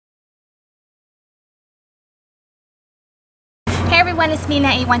everyone, it's me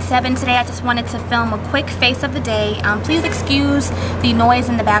Nat817. Today I just wanted to film a quick face of the day. Please excuse the noise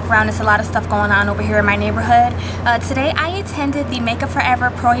in the background. There's a lot of stuff going on over here in my neighborhood. Today I attended the Makeup Forever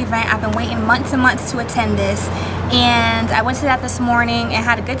Pro event. I've been waiting months and months to attend this, and I went to that this morning and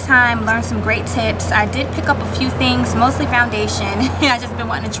had a good time, learned some great tips. I did pick up a few things, mostly foundation. I just been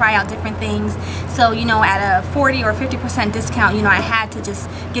wanting to try out different things, so you know, at a 40 or 50% discount, you know, I had to just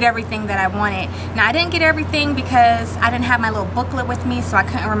get everything that I wanted. Now I didn't get everything because I didn't have my little booklet with me, so I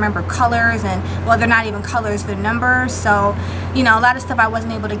couldn't remember colors, and well, they're not even colors, they're numbers, so you know, a lot of stuff I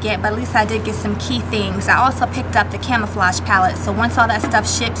wasn't able to get, but at least I did get some key things. I also picked up the camouflage palette, so once all that stuff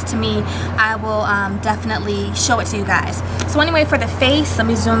ships to me, I will definitely show it to you guys. So anyway, for the face, let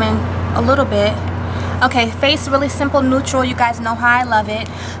me zoom in a little bit. Okay, face, really simple, neutral. You guys know how I love it.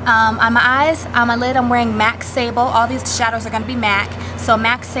 On my eyes, on my lid, I'm wearing MAC Sable. All these shadows are going to be MAC. So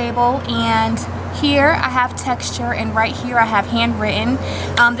MAC Sable, and here I have texture, and right here I have handwritten.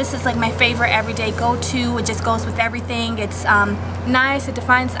 This is like my favorite everyday go-to. It just goes with everything. It's nice. It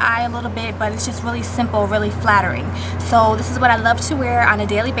defines the eye a little bit, but it's just really simple, really flattering. So this is what I love to wear on a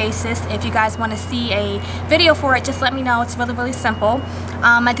daily basis. If you guys want to see a video for it, just let me know. It's really, really simple.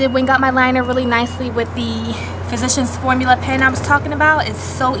 I did wing out my liner really nicely with the Physicians Formula pen I was talking about. It's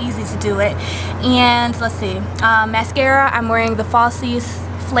so easy to do it. And let's see, mascara, I'm wearing the Falsies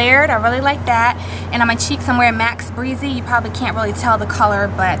Flared. I really like that. And on my cheeks, I'm wearing Max Breezy. You probably can't really tell the color,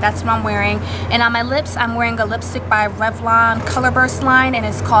 but that's what I'm wearing. And on my lips, I'm wearing a lipstick by Revlon Color Burst line, and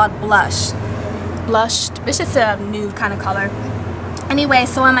it's called Blushed. It's just a nude kind of color. Anyway,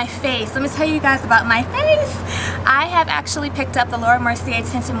 so on my face, let me tell you guys about my face. I have actually picked up the Laura Mercier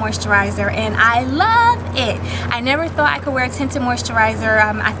Tinted Moisturizer, and I love it. I never thought I could wear a tinted moisturizer.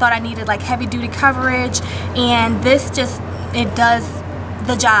 I thought I needed like heavy duty coverage, and this just, it does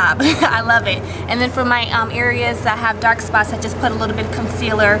the job. I love it. And then for my areas that have dark spots, I just put a little bit of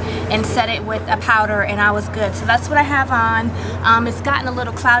concealer and set it with a powder, and I was good. So that's what I have on. It's gotten a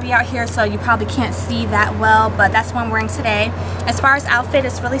little cloudy out here, so you probably can't see that well, but that's what I'm wearing today. As far as outfit,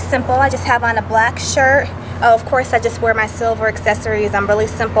 it's really simple. I just have on a black shirt. Oh, of course, I just wear my silver accessories. I'm really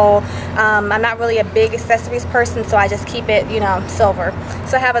simple. I'm not really a big accessories person, so I just keep it, you know, silver.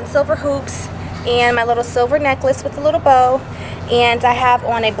 So I have on silver hoops and my little silver necklace with a little bow. And I have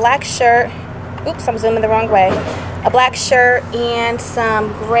on a black shirt. Oops, I'm zooming the wrong way. A black shirt and some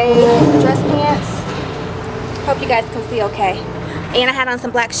gray dress pants. Hope you guys can see okay. And I had on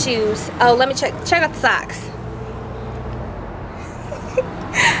some black shoes. Oh, let me check out the socks.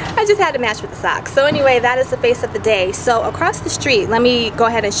 I just had to match with the socks. So anyway, that is the face of the day. So across the street, let me go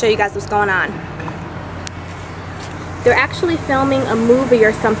ahead and show you guys what's going on. They're actually filming a movie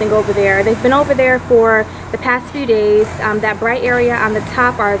or something over there. They've been over there for the past few days. That bright area on the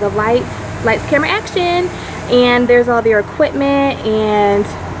top are the lights, camera, action, and there's all their equipment and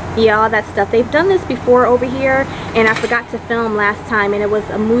yeah, all that stuff. They've done this before over here, and I forgot to film last time, and it was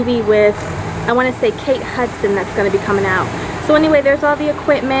a movie with, I want to say, Kate Hudson that's going to be coming out. So anyway, there's all the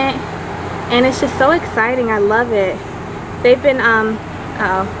equipment, and it's just so exciting. I love it. They've been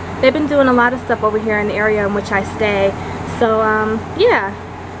doing a lot of stuff over here in the area in which I stay. So yeah,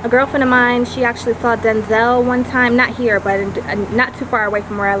 a girlfriend of mine, she actually saw Denzel one time, not here, but not too far away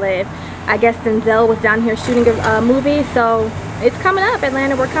from where I live. I guess Denzel was down here shooting a movie, so it's coming up,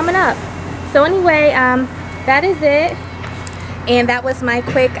 Atlanta, we're coming up. So anyway, that is it. And that was my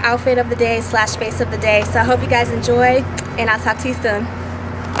quick outfit of the day / face of the day. So I hope you guys enjoy, and I'll talk to you soon.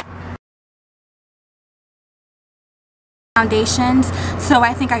 Foundations, so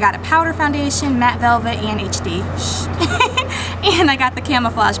I think I got a powder foundation, matte velvet, and HD. And I got the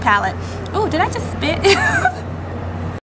camouflage palette. Oh, did I just spit?